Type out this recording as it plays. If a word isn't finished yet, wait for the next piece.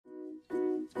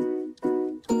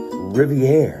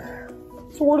Rivière.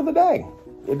 It's the word of the day.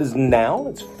 It is noun,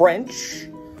 it's French,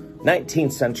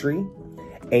 19th century.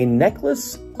 A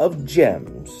necklace of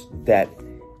gems that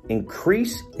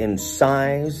increase in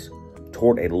size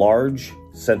toward a large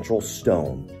central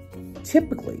stone,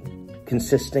 typically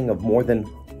consisting of more than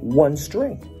one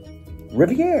string.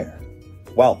 Rivière.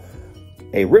 While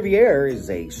a rivière is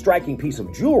a striking piece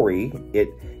of jewelry, it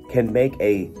can make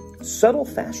a subtle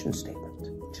fashion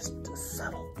statement, just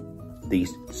subtle. The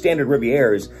standard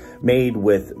rivière is made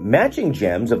with matching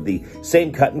gems of the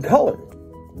same cut and color,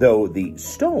 though the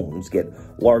stones get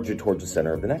larger towards the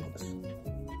center of the necklace.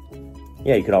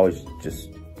 Yeah, you could always just,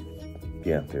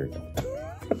 yeah, there you go.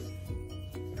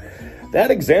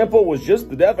 That example was just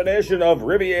the definition of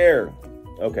Rivière.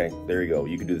 Okay, there you go.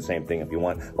 You can do the same thing if you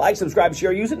want. Like, subscribe,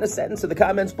 share, use it in a sentence in the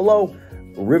comments below.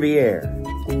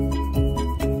 Rivière.